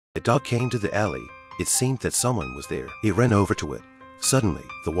A dog came to the alley. It seemed that someone was there. It ran over to it. Suddenly,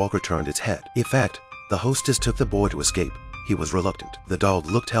 the walker turned its head. In fact, the hostess took the boy to escape. He was reluctant. The dog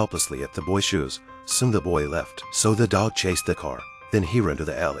looked helplessly at the boy's shoes. Soon the boy left. So the dog chased the car. Then he ran to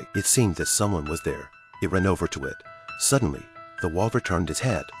the alley. It seemed that someone was there. It ran over to it. Suddenly, the walker turned its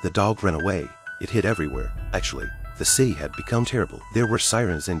head. The dog ran away. It hid everywhere. Actually, the city had become terrible. There were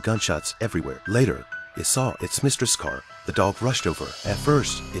sirens and gunshots everywhere. Later, it saw its mistress' car. The dog rushed over. At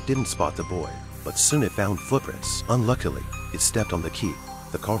first, it didn't spot the boy, but soon it found footprints. Unluckily, it stepped on the key.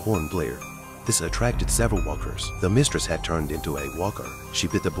 The car horn blared. This attracted several walkers. The mistress had turned into a walker. She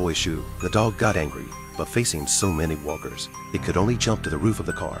bit the boy's shoe. The dog got angry, but facing so many walkers, it could only jump to the roof of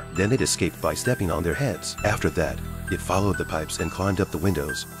the car. Then it escaped by stepping on their heads. After that, it followed the pipes and climbed up the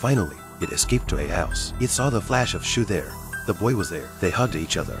windows. Finally, it escaped to a house. It saw the flash of shoe there. The boy was there. They hugged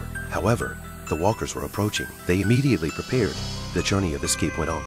each other. However, the walkers were approaching. They immediately prepared. The journey of escape went on.